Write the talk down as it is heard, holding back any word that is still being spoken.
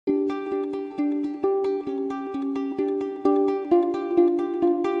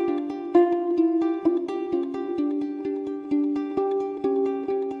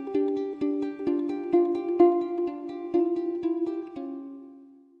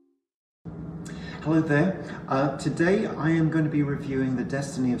Hello there. Today I am going to be reviewing The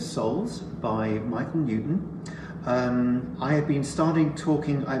Destiny of Souls by Michael Newton. I have been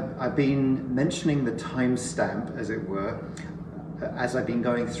I've been mentioning the timestamp, as it were, as I've been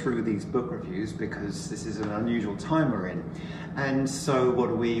going through these book reviews, because this is an unusual time we're in. And so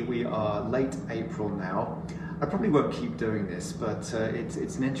what are we? We are late April now. I probably won't keep doing this, but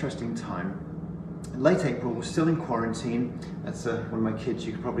it's an interesting time. Late April, we're still in quarantine. That's one of my kids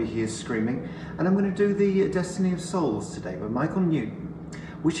you can probably hear screaming. And I'm going to do The Destiny of Souls today by Michael Newton,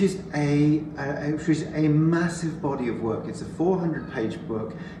 which is a massive body of work. It's a 400-page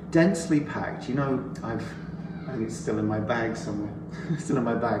book, densely packed. You know, I think it's still in my bag somewhere. Still in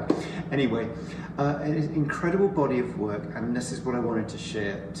my bag. Anyway, an incredible body of work, and this is what I wanted to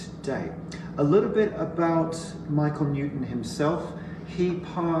share today. A little bit about Michael Newton himself. He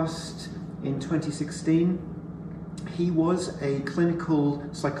passed in 2016. He was a clinical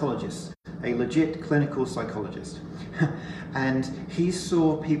psychologist, a legit clinical psychologist. And he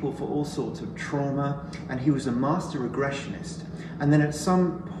saw people for all sorts of trauma, and he was a master regressionist. And then at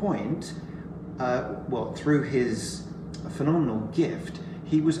some point, through his phenomenal gift,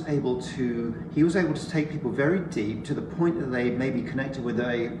 he was able to take people very deep to the point that they may be connected with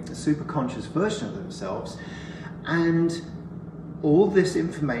a superconscious version of themselves, and all this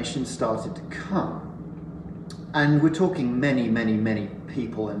information started to come. And we're talking many, many, many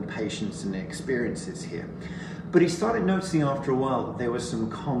people and patients and experiences here. But he started noticing after a while that there were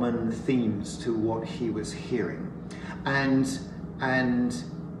some common themes to what he was hearing. And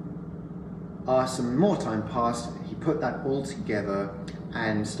some more time passed, he put that all together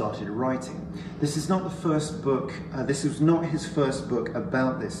and started writing. This is not the first book, this was not his first book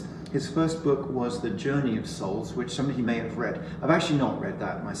about this. His first book was The Journey of Souls, which some of you may have read. I've actually not read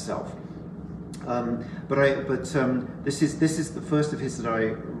that myself. This is the first of his that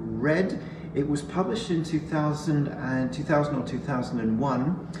I read. It was published in 2000 or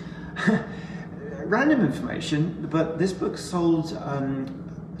 2001. Random information, but this book sold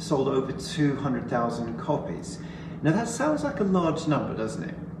over 200,000 copies. Now that sounds like a large number, doesn't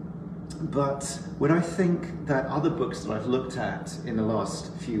it? But when I think that other books that I've looked at in the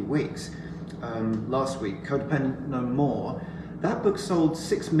last few weeks, last week, Codependent No More, that book sold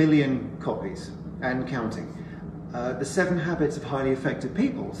 6 million copies and counting. The 7 Habits of Highly Effective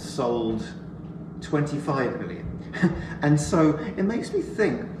People sold 25 million. And so it makes me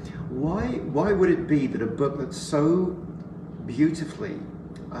think, why would it be that a book that's so beautifully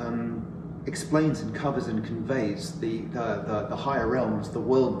explains and covers and conveys the higher realms, the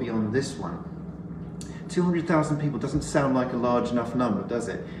world beyond this one, 200,000 people doesn't sound like a large enough number, does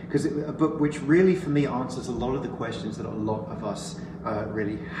it? Because a book which really, for me, answers a lot of the questions that a lot of us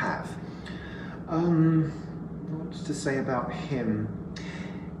really have. What to say about him?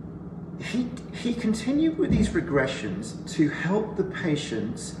 He continued with these regressions to help the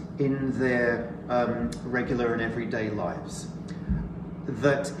patients in their regular and everyday lives.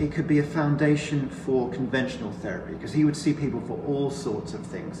 That it could be a foundation for conventional therapy, because he would see people for all sorts of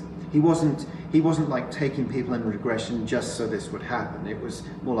things. He wasn't like taking people in regression just so this would happen. It was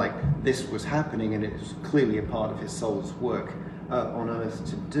more like this was happening, and it was clearly a part of his soul's work on earth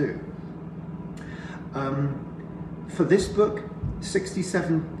to do. For this book,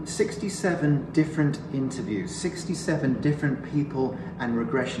 67 different interviews, 67 different people and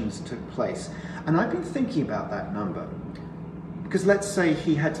regressions took place. And I've been thinking about that number. Because let's say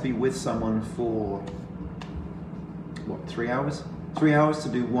he had to be with someone for, what, 3 hours? 3 hours to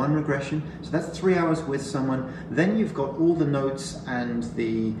do one regression. So that's 3 hours with someone. Then you've got all the notes and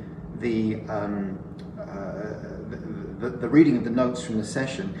the reading of the notes from the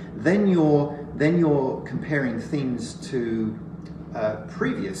session. Then you're comparing themes to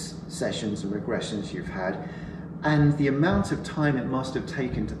previous sessions and regressions you've had. And the amount of time it must have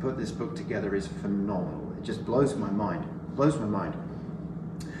taken to put this book together is phenomenal. It just blows my mind. Blows my mind.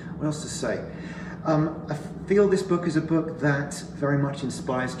 What else to say? I feel this book is a book that very much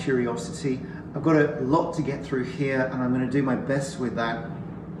inspires curiosity. I've got a lot to get through here, and I'm going to do my best with that.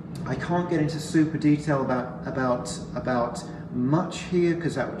 I can't get into super detail about much here,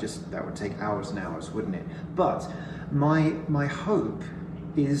 because that would take hours and hours, wouldn't it? But my hope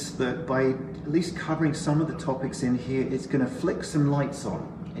is that by at least covering some of the topics in here, it's going to flick some lights on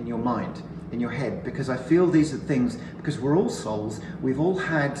in your mind, in your head, because I feel these are things, because we're all souls, we've all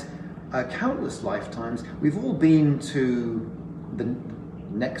had countless lifetimes, we've all been to the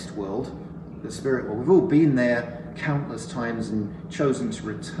next world, the spirit world, we've all been there countless times and chosen to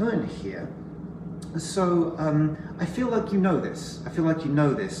return here. So I feel like you know this. I feel like you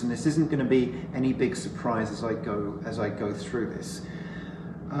know this, and this isn't going to be any big surprise as I go through this.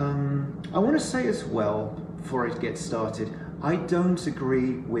 I want to say as well, before I get started, I don't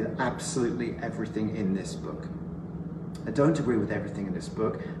agree with absolutely everything in this book. I don't agree with everything in this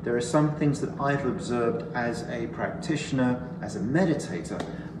book. There are some things that I've observed as a practitioner, as a meditator,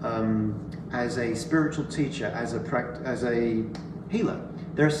 as a spiritual teacher, as a healer.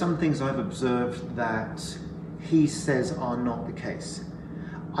 There are some things I've observed that he says are not the case.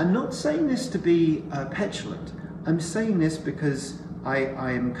 I'm not saying this to be petulant. I'm saying this because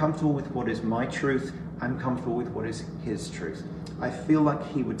I am comfortable with what is my truth. I'm comfortable with what is his truth. I feel like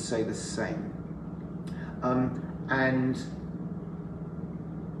he would say the same. And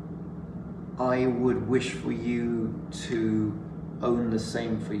I would wish for you to own the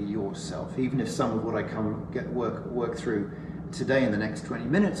same for yourself, even if some of what I work through today in the next 20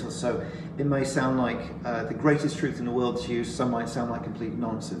 minutes or so, it may sound like the greatest truth in the world to you. Some might sound like complete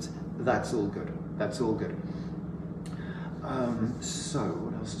nonsense. That's all good. That's all good. So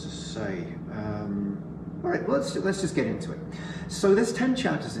what else to say? All right, well, let's just get into it. So there's 10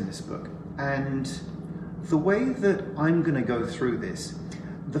 chapters in this book, and the way that I'm going to go through this,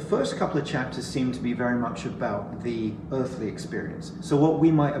 the first couple of chapters seem to be very much about the earthly experience. So what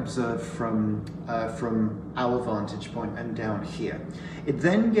we might observe from our vantage point and down here. It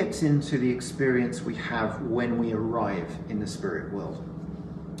then gets into the experience we have when we arrive in the spirit world.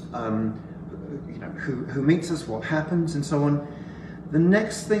 You know, who meets us, what happens, and so on. The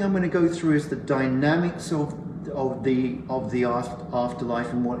next thing I'm going to go through is the dynamics of the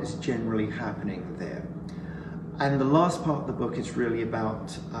afterlife and what is generally happening there. And the last part of the book is really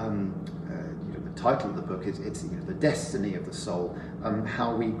about, you know, the title of the book is you know, the destiny of the soul,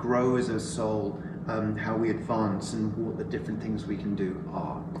 how we grow as a soul, how we advance, and what the different things we can do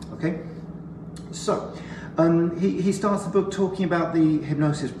are. Okay, so he starts the book talking about the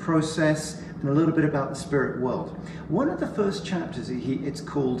hypnosis process and a little bit about the spirit world. One of the first chapters, it's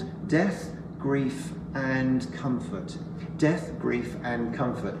called Death, Grief, and Comfort. Death, grief, and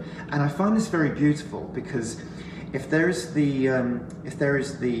comfort. And I find this very beautiful because if there is the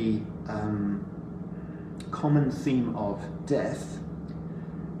common theme of death,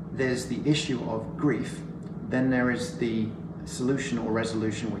 there's the issue of grief, then there is the solution or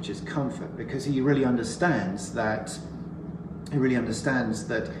resolution, which is comfort, because he really understands that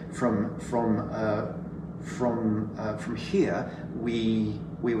from here we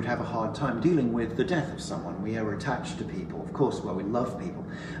would have a hard time dealing with the death of someone. We are attached to people, of course. Well, we love people,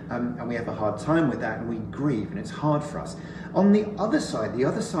 and we have a hard time with that, and we grieve, and it's hard for us. On the other side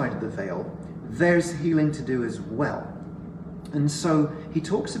of the veil, there's healing to do as well. And so he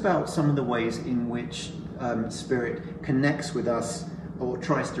talks about some of the ways in which spirit connects with us or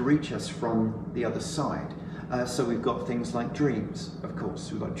tries to reach us from the other side. So we've got things like dreams, of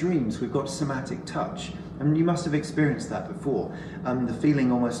course. We've got dreams, we've got somatic touch. And you must have experienced that before. The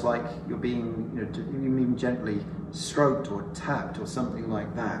feeling almost like you're being, you know, being gently stroked or tapped or something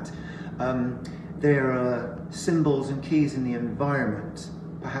like that. There are symbols and keys in the environment.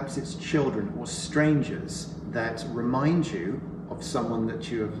 Perhaps it's children or strangers that remind you of someone that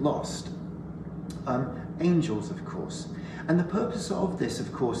you have lost. Angels, of course. And the purpose of this,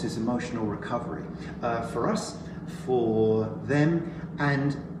 of course, is emotional recovery for us, for them,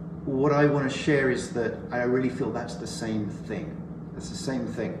 and what I want to share is that I really feel that's the same thing. That's the same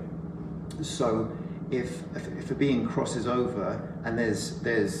thing. So if a being crosses over and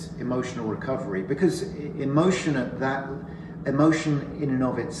there's emotional recovery, because emotion in and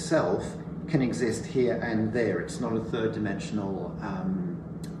of itself can exist here and there. It's not a third dimensional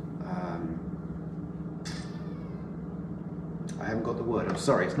I haven't got the word, I'm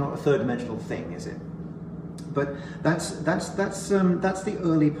sorry, it's not a third dimensional thing, is it? But that's the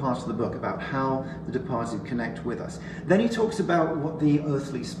early part of the book, about how the departed connect with us. Then he talks about what the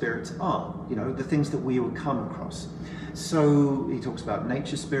earthly spirits are, you know, the things that we will come across. So he talks about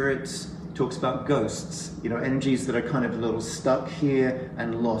nature spirits, talks about ghosts, you know, energies that are kind of a little stuck here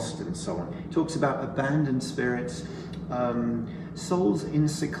and lost and so on. He talks about abandoned spirits, souls in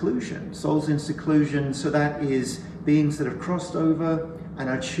seclusion. Souls in seclusion, so that is beings that have crossed over and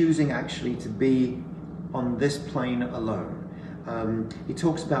are choosing actually to be on this plane alone. He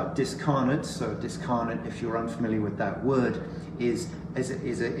talks about discarnate. So discarnate, if you're unfamiliar with that word, is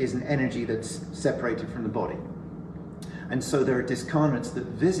an energy that's separated from the body. And so there are discarnates that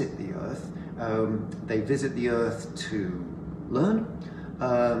visit the earth. They visit the earth to learn.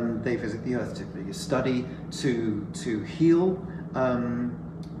 They visit the earth to study, to heal. And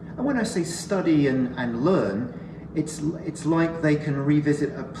when I say study and learn, it's like they can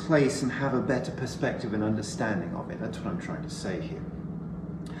revisit a place and have a better perspective and understanding of it. That's what I'm trying to say here.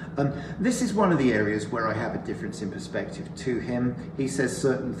 This is one of the areas where I have a difference in perspective to him. He says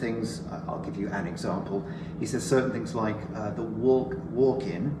certain things, I'll give you an example. He says certain things like the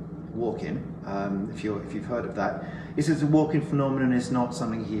walk-in, if you've heard of that. He says the walk-in phenomenon is not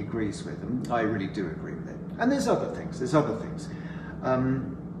something he agrees with, and I really do agree with it. And there's other things,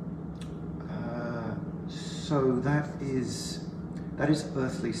 so that is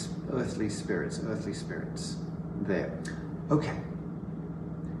earthly spirits there. Okay.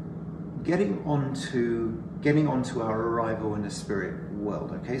 Getting onto our arrival in the spirit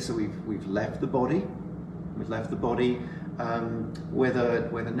world. Okay, so we've left the body.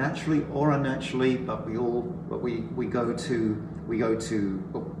 Whether naturally or unnaturally, but we go to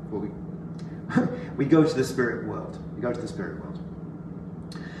the spirit world.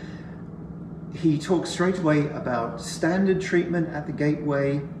 He talks straight away about standard treatment at the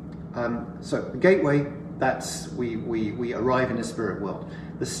gateway. So the gateway, that's we arrive in the spirit world.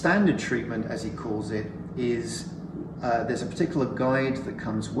 The standard treatment, as he calls it, is there's a particular guide that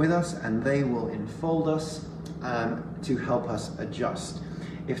comes with us, and they will enfold us to help us adjust.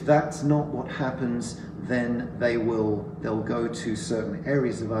 If that's not what happens, then they'll go to certain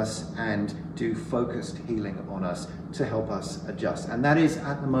areas of us and do focused healing on us to help us adjust. And that is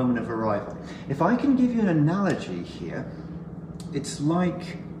at the moment of arrival. If I can give you an analogy here, it's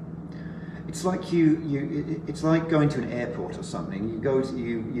like going to an airport or something.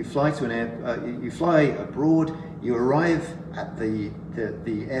 You fly abroad. You arrive at the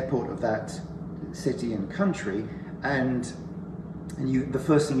airport of that city and country, and the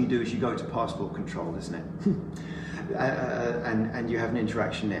first thing you do is you go to passport control, isn't it? and you have an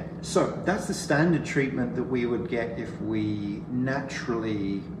interaction there. So that's the standard treatment that we would get if we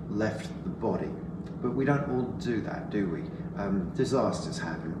naturally left the body. But we don't all do that, do we? Disasters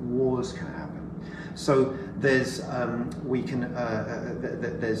happen, wars can happen. So there's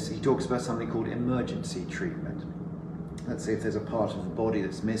he talks about something called emergency treatment. Let's say if there's a part of the body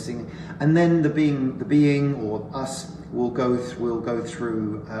that's missing, and then the being or us will go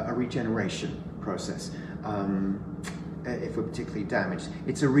through a regeneration process. If we're particularly damaged,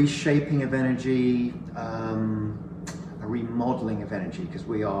 it's a reshaping of energy, a remodeling of energy, because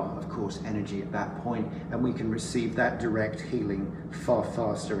we are, of course, energy at that point, and we can receive that direct healing far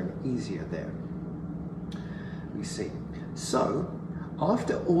faster and easier there. We see. So,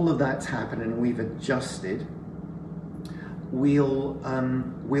 after all of that's happened and we've adjusted, we'll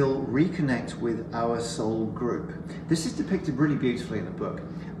reconnect with our soul group. This is depicted really beautifully in the book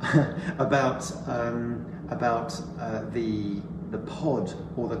about the pod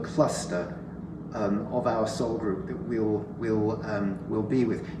or the cluster of our soul group that we'll be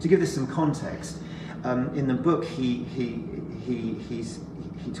with. To give this some context, in the book he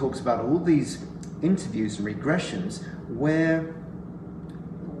talks about all these interviews and regressions where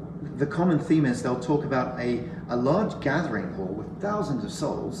the common theme is they'll talk about a large gathering hall with thousands of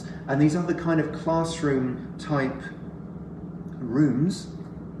souls, and these are the kind of classroom type rooms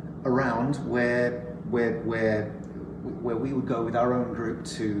around where we would go with our own group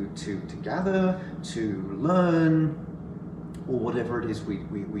to gather, to learn, or whatever it is we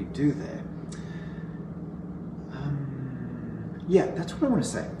do there. Yeah, that's what I want to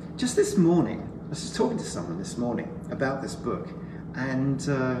say. Just this morning, I was just talking to someone this morning about this book, and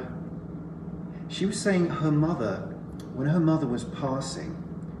she was saying her mother, when her mother was passing,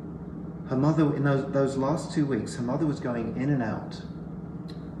 her mother, in those last 2 weeks, her mother was going in and out,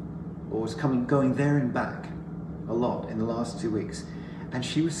 or was going there and back a lot in the last 2 weeks. And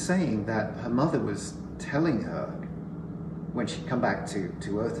she was saying that her mother was telling her, when she'd come back to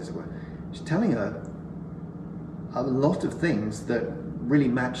Earth, as it were, she's telling her a lot of things that really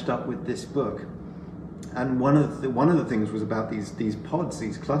matched up with this book. And one of the things was about these pods,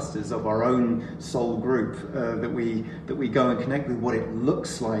 these clusters of our own soul group that we go and connect with, what it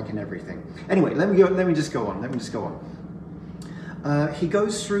looks like and everything. Anyway, let me just go on. He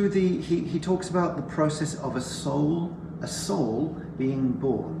goes through he talks about the process of a soul being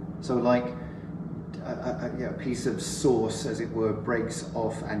born. So like a piece of source, as it were, breaks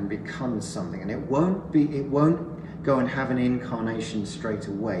off and becomes something, and it won't go and have an incarnation straight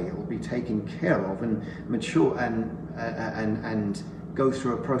away. It will be taken care of and mature and go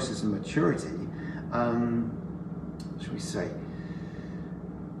through a process of maturity. Should we say?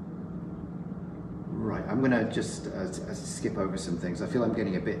 Right, I'm going to just skip over some things. I feel I'm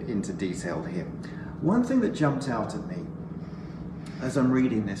getting a bit into detail here. One thing that jumped out at me as I'm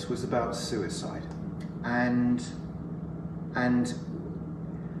reading this was about suicide, and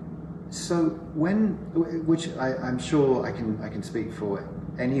so which I'm sure I can speak for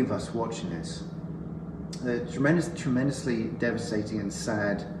any of us watching this, the tremendously devastating and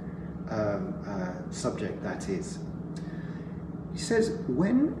sad subject that is. He says,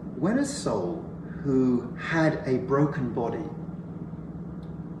 when a soul who had a broken body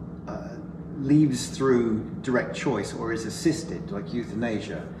leaves through direct choice or is assisted, like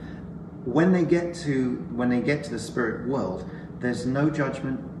euthanasia, when they get to the spirit world, there's no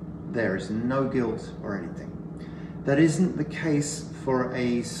judgment, there is no guilt or anything. That isn't the case for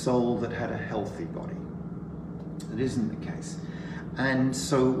a soul that had a healthy body. That isn't the case. And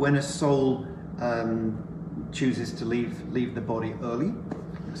so when a soul chooses to leave the body early,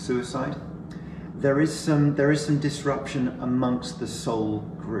 suicide, there is some disruption amongst the soul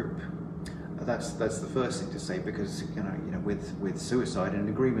group. That's the first thing to say, because you know with suicide, an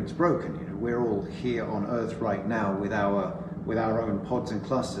agreement's broken. You know, we're all here on Earth right now with our own pods and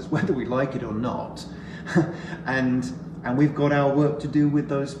clusters, whether we like it or not, and we've got our work to do with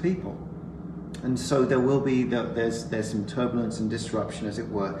those people. And so there will be there's some turbulence and disruption, as it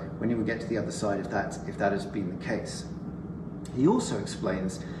were, when you get to the other side, if that has been the case. He also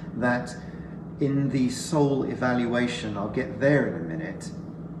explains that in the soul evaluation, I'll get there in a minute,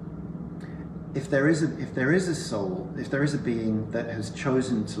 if there is a soul, if there is a being that has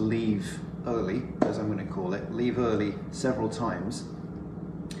chosen to leave early, as I'm going to call it, leave early several times,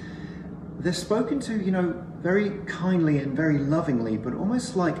 they're spoken to, you know, very kindly and very lovingly, but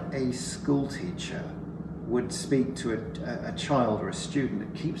almost like a school teacher would speak to a child or a student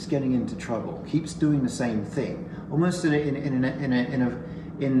that keeps getting into trouble, keeps doing the same thing, almost in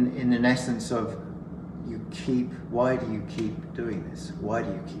an essence of, why do you keep doing this? Why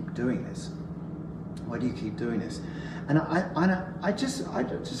do you keep doing this? Why do you keep doing this? And I just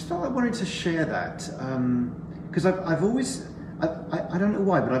felt I wanted to share that, because I've always, I don't know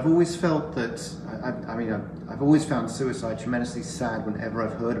why, but I've always felt that, I've always found suicide tremendously sad whenever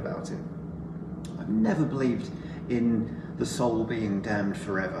I've heard about it. I've never believed in the soul being damned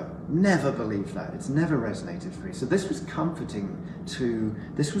forever. Never believed that. It's never resonated for me. So this was comforting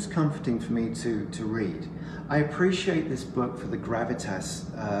for me to read. I appreciate this book for the gravitas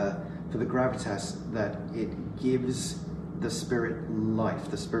that it gives the spirit life,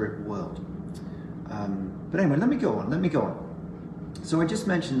 the spirit world. But anyway, let me go on. So I just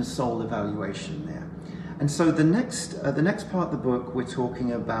mentioned the soul evaluation there. And so the next part of the book, we're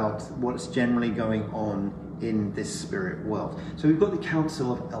talking about what's generally going on in this spirit world. So we've got the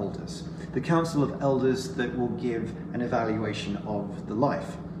Council of Elders. The Council of Elders that will give an evaluation of the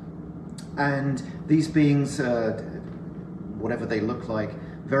life. And these beings, whatever they look like,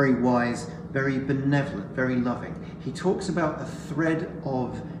 very wise, very benevolent, very loving. He talks about a thread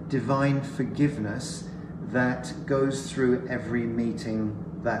of divine forgiveness that goes through every meeting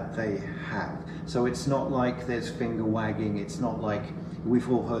that they have. So it's not like there's finger wagging, it's not like, we've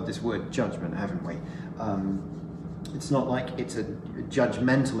all heard this word judgment, haven't we? It's not like it's a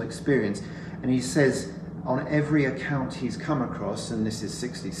judgmental experience. And he says on every account he's come across, and this is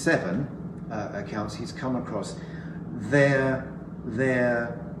 67 accounts he's come across, their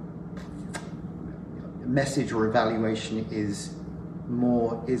message or evaluation is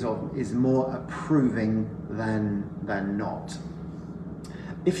more approving than not.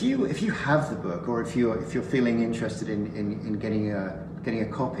 If you have the book, or if you're feeling interested in getting a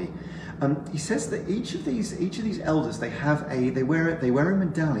copy, he says that each of these elders, they wear a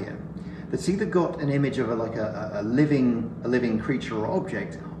medallion that's either got an image of a living creature or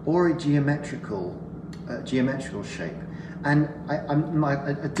object, or a geometrical shape. And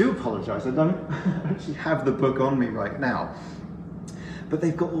I do apologise, I don't actually have the book on me right now, but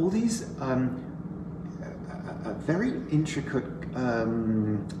they've got all these very intricate,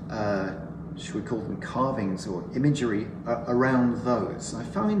 should we call them carvings or imagery around those. I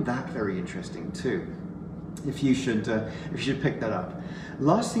find that very interesting too. If you should pick that up.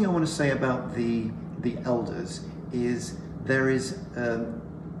 Last thing I want to say about the elders is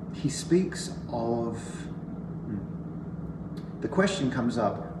he speaks of. The question comes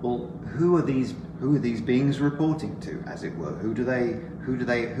up, well, who are these beings reporting to, as it were? Who do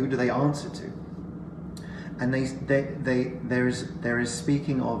they answer to? And there is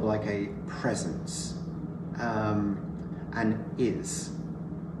speaking of like a presence, and is,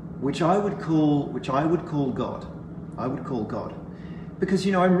 which I would call God. I would call God, because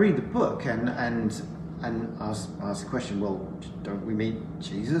I read the book and ask the question, well, don't we meet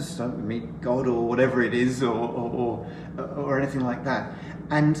Jesus? Don't we meet God, or whatever it is, or anything like that?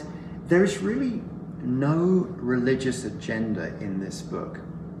 And there is really no religious agenda in this book.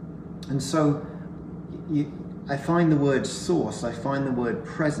 And so I find the word source, I find the word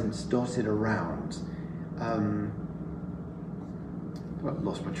presence dotted around. I've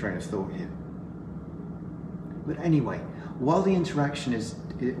lost my train of thought here. But anyway, while the interaction is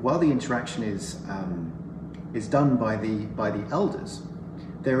done by the elders,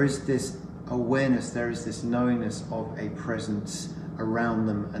 there is this awareness, there is this knowingness of a presence around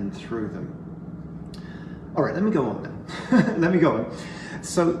them and through them. All right, let me go on then. Let me go on.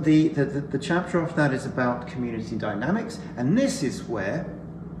 So the chapter after that is about community dynamics, and this is where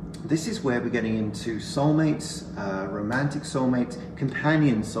we're getting into soulmates, romantic soulmates,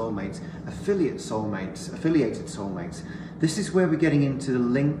 companion soulmates, affiliated soulmates. This is where we're getting into the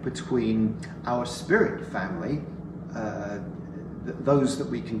link between our spirit family, those that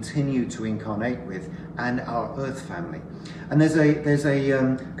we continue to incarnate with, and our earth family. And there's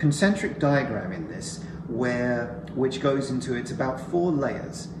a concentric diagram in this which goes into, it's about 4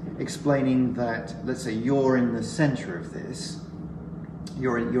 layers, explaining that, let's say you're in the center of this.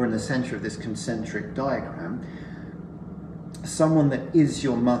 You're in the center of this concentric diagram. Someone that is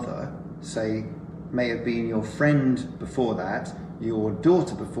your mother, say, may have been your friend before that, your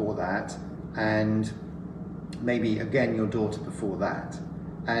daughter before that, and maybe again your daughter before that.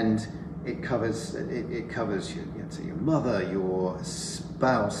 And it covers your mother, your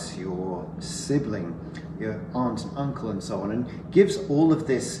spouse, your sibling, your aunt and uncle, and so on, and gives all of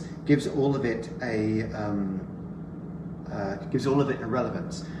it a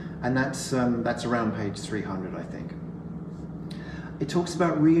relevance. And that's around page 300, I think. It talks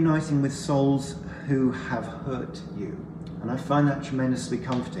about reuniting with souls who have hurt you, and I find that tremendously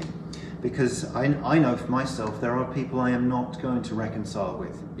comforting, because I know for myself there are people I am not going to reconcile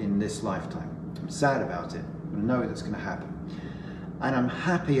with in this lifetime. I'm sad about it, but I know that's going to happen. And I'm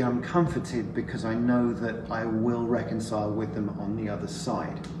happy, I'm comforted, because I know that I will reconcile with them on the other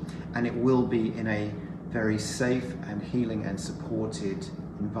side. And it will be in a very safe and healing and supported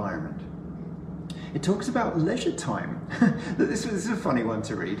environment. It talks about leisure time. This is a funny one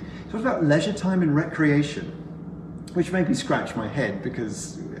to read. It talks about leisure time and recreation, which made me scratch my head,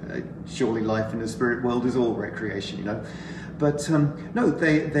 because surely life in the spirit world is all recreation, you know. But no,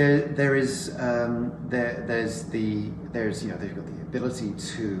 they've got the ability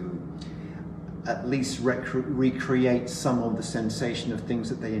to at least recreate some of the sensation of things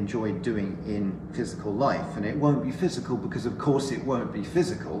that they enjoy doing in physical life. And it won't be physical because, of course, it won't be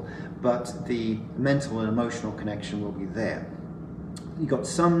physical, but the mental and emotional connection will be there. You've got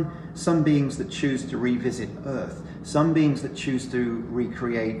some beings that choose to revisit Earth, some beings that choose to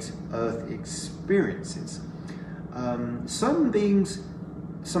recreate Earth experiences. Some beings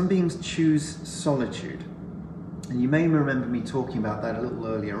choose solitude. And you may remember me talking about that a little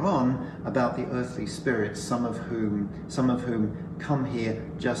earlier on, about the earthly spirits, some of whom come here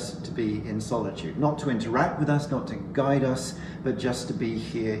just to be in solitude, not to interact with us, not to guide us, but just to be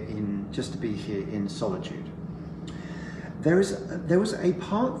here in solitude. There was a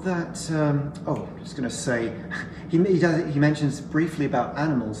part that I'm just going to say, he mentions briefly about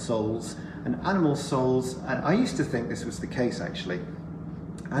animal souls, and I used to think this was the case actually.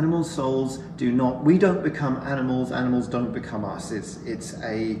 Animal souls we don't become animals, animals don't become us.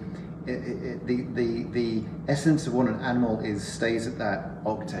 The essence of what an animal is stays at that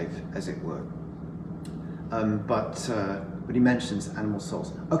octave, as it were. But he mentions animal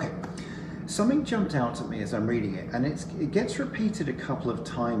souls. Okay, something jumped out at me as I'm reading it, and it gets repeated a couple of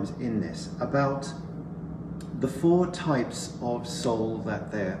times in this, about the 4 types of soul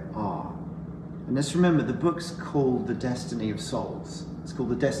that there are. And let's remember, the book's called The Destiny of Souls. It's called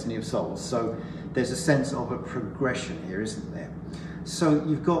The Destiny of Souls. So there's a sense of a progression here, isn't there? So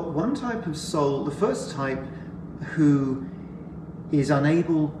you've got one type of soul, the first type, who is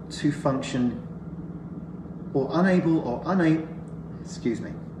unable to function, or unable or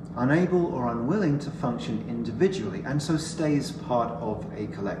unwilling to function individually, and so stays part of a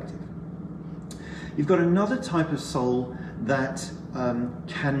collective. You've got another type of soul that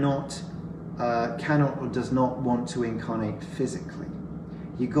cannot or does not want to incarnate physically.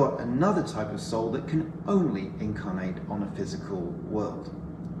 You've got another type of soul that can only incarnate on a physical world.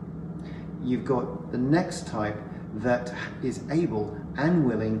 You've got the next type that is able and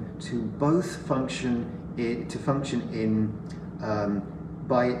willing to both function in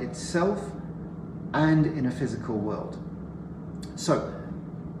by itself and in a physical world. So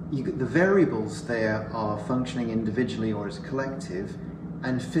the variables there are functioning individually or as a collective,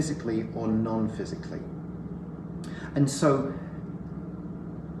 and physically or non-physically. And so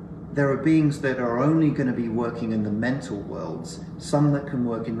there are beings that are only going to be working in the mental worlds, some that can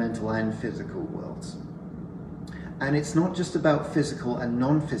work in mental and physical worlds. And it's not just about physical and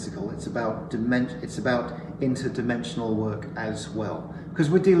non-physical, it's about interdimensional work as well. Because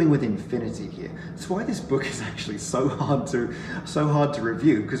we're dealing with infinity here. That's why this book is actually so hard to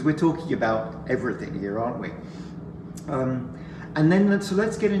review, because we're talking about everything here, aren't we? And then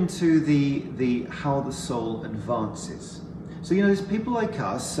let's get into the how the soul advances. So there's people like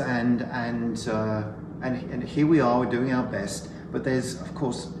us, and here we are, we're doing our best, but there's of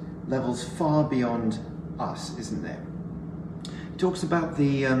course levels far beyond us, isn't there? He talks about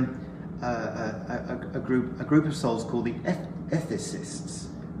the a group of souls called the ethicists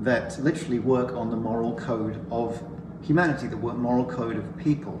that literally work on the moral code of humanity, the moral code of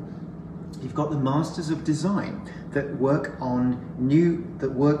people. You've got the masters of design that work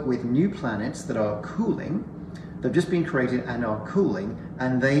with new planets that are cooling. They've just been created and are cooling,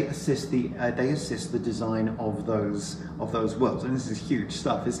 and they assist the design of those worlds. And this is huge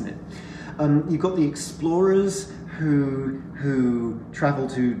stuff, isn't it? You've got the explorers who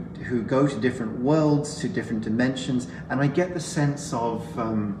go to different worlds, to different dimensions, and I get the sense of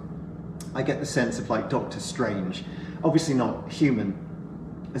like Doctor Strange, obviously not human,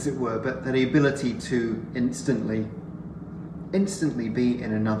 as it were, but the ability to instantly be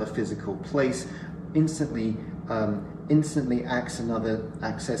in another physical place, instantly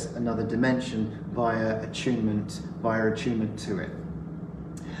access another dimension via attunement to it.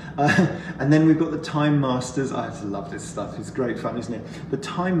 And then we've got the Time Masters. I just love this stuff. It's great fun, isn't it? The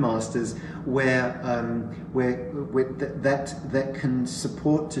Time Masters, where that can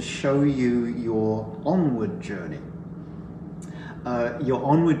support to show you your onward journey.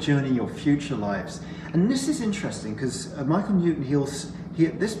 Your future lives. And this is interesting because Michael Newton, he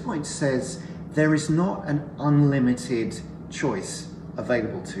at this point says there is not an unlimited choice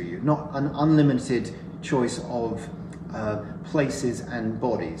available to you, not an unlimited choice of places and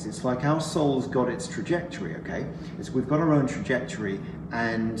bodies. It's like our soul's got its trajectory, okay? We've got our own trajectory,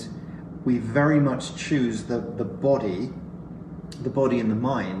 and we very much choose the body and the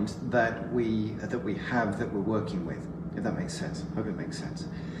mind that we're working with. If that makes sense. Hope it makes sense.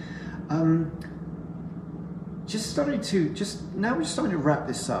 Now we're starting to wrap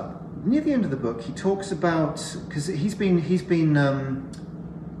this up. Near the end of the book, he talks about, because this has been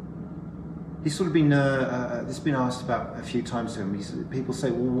asked about a few times to him. People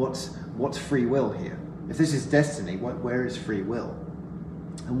say, well, what's free will here? If this is destiny, where is free will?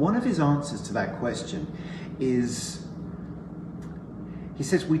 And one of his answers to that question is, he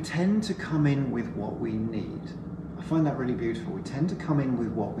says, we tend to come in with what we need. I find that really beautiful. We tend to come in with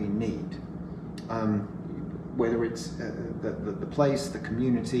what we need, whether it's the place, the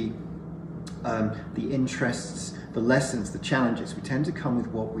community, the interests, the lessons, the challenges. We tend to come with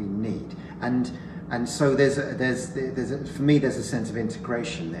what we need, and so for me there's a sense of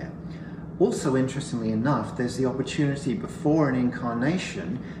integration there. Also, interestingly enough, there's the opportunity before an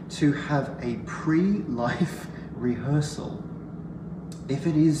incarnation to have a pre-life rehearsal. If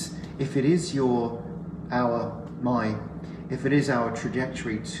it is our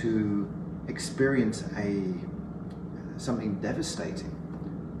trajectory to experience something devastating,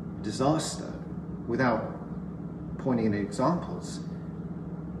 disaster, without pointing any examples,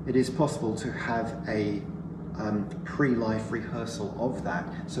 it is possible to have a pre-life rehearsal of that,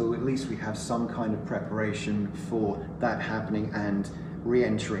 so at least we have some kind of preparation for that happening and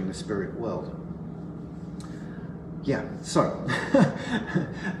re-entering the spirit world. Yeah, so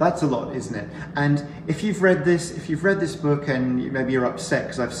that's a lot, isn't it? And if you've read this book and maybe you're upset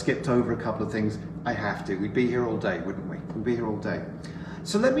because I've skipped over a couple of things, I have to. We'd be here all day, wouldn't we? We'd be here all day.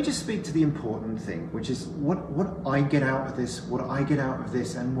 So let me just speak to the important thing, which is what I get out of this,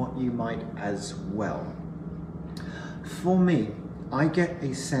 and what you might as well. For me, I get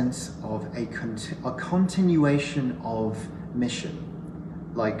a sense of a continuation of mission.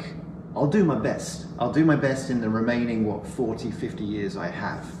 Like, I'll do my best. I'll do my best in the remaining, 40, 50 years I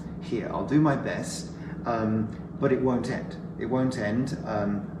have here. I'll do my best, but it won't end. It won't end.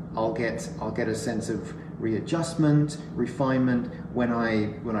 I'll get a sense of readjustment, refinement when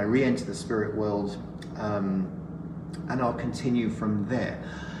I re-enter the spirit world, and I'll continue from there.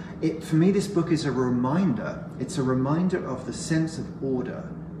 For me, this book is a reminder. It's a reminder of the sense of order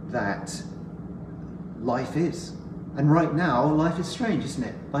that life is. And right now, life is strange, isn't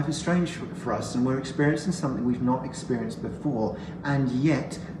it? Life is strange for us, and we're experiencing something we've not experienced before, and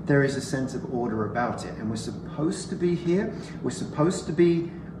yet there is a sense of order about it. And we're supposed to be here. We're supposed to be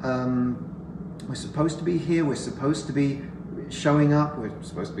here. We're supposed to be showing up. We're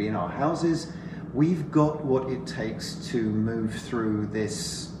supposed to be in our houses. We've got what it takes to move through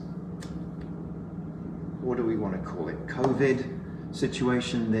this. What do we want to call it? COVID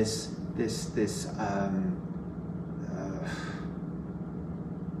situation. This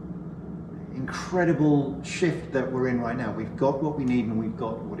incredible shift that we're in right now. We've got what we need, and we've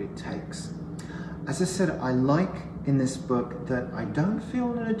got what it takes. As I said, I like in this book that I don't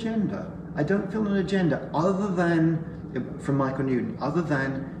feel an agenda. I don't feel an agenda other than from Michael Newton, other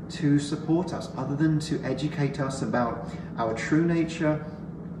than to support us, other than to educate us about our true nature,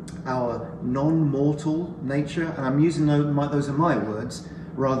 our non-mortal nature, and I'm using those are my words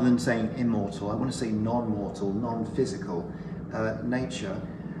rather than saying immortal. I want to say non-mortal, non-physical nature,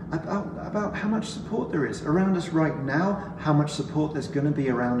 about how much support there is around us right now, how much support there's going to be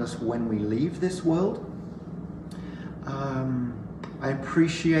around us when we leave this world. I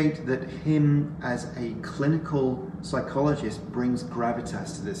appreciate that him as a clinical psychologist brings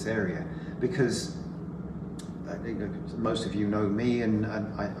gravitas to this area, because most of you know me, and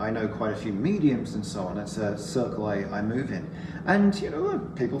I know quite a few mediums and so on. That's a circle I move in. And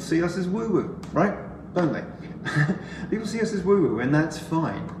people see us as woo-woo, right? Don't they? People see us as woo-woo, and that's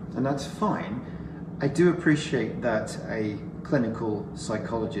fine. And that's fine. I do appreciate that a clinical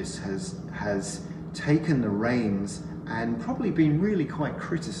psychologist has taken the reins and probably been really quite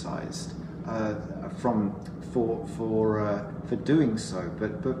criticised for doing so.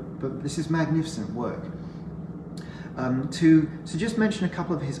 But this is magnificent work. To just mention a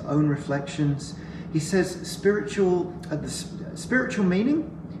couple of his own reflections, he says spiritual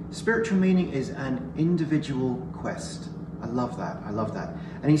meaning is an individual quest. I love that.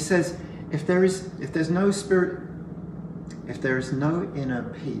 And he says if there is no inner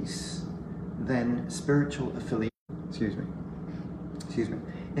peace, then spiritual affiliation. Excuse me.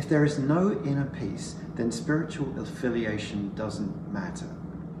 If there is no inner peace, then spiritual affiliation doesn't matter.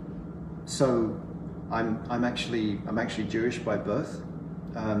 So I'm actually Jewish by birth.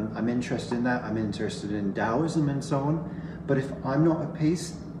 I'm interested in that. I'm interested in Taoism and so on. But if I'm not at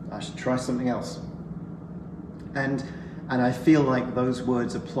peace, I should try something else. And I feel like those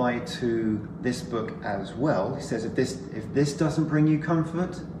words apply to this book as well. He says, if this doesn't bring you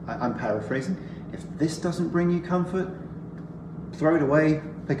comfort, I'm paraphrasing. If this doesn't bring you comfort, throw it away.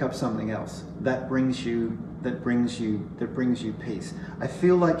 Pick up something else that brings you peace. I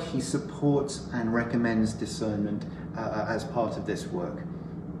feel like he supports and recommends discernment as part of this work.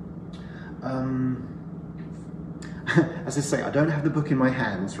 As I say, I don't have the book in my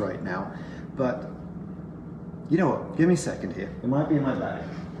hands right now, but you know what? Give me a second here. It might be in my bag.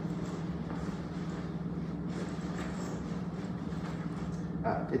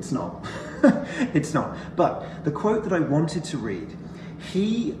 It's not. It's not. But the quote that I wanted to read,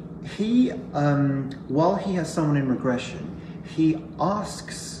 while he has someone in regression, he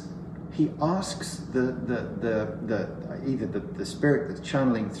asks either the spirit that's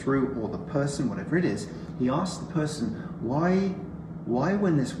channeling through or the person, whatever it is, he asks the person, why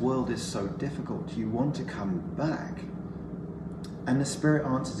when this world is so difficult do you want to come back? And the spirit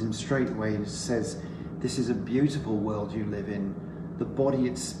answers him straight away and says, this is a beautiful world you live in. The body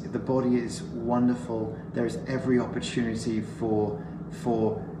is wonderful. There is every opportunity for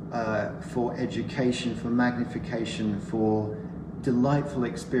education, for magnification, for delightful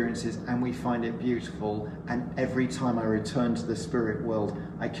experiences, and we find it beautiful. And every time I return to the spirit world,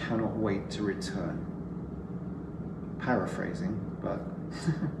 I cannot wait to return. Paraphrasing, but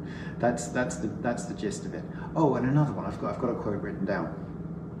that's the gist of it. Oh, and another one. I've got a quote written down.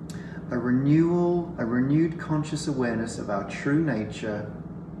 A renewed conscious awareness of our true nature,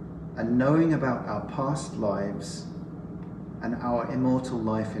 and knowing about our past lives and our immortal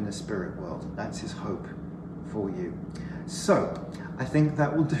life in the spirit world. That's his hope for you. So, I think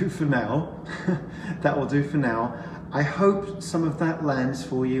that will do for now. That will do for now. I hope some of that lands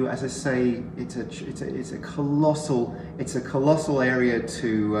for you. As I say, it's a colossal area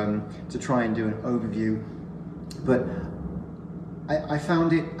to try and do an overview, but I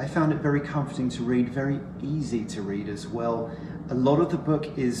found it very comforting to read, very easy to read as well. A lot of the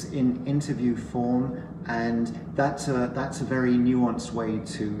book is in interview form, and that's a very nuanced way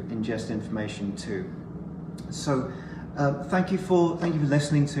to ingest information too. So thank you for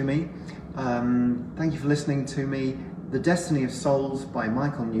listening to me. Thank you for listening to me. The Destiny of Souls by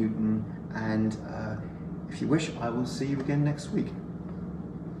Michael Newton, and if you wish, I will see you again next week.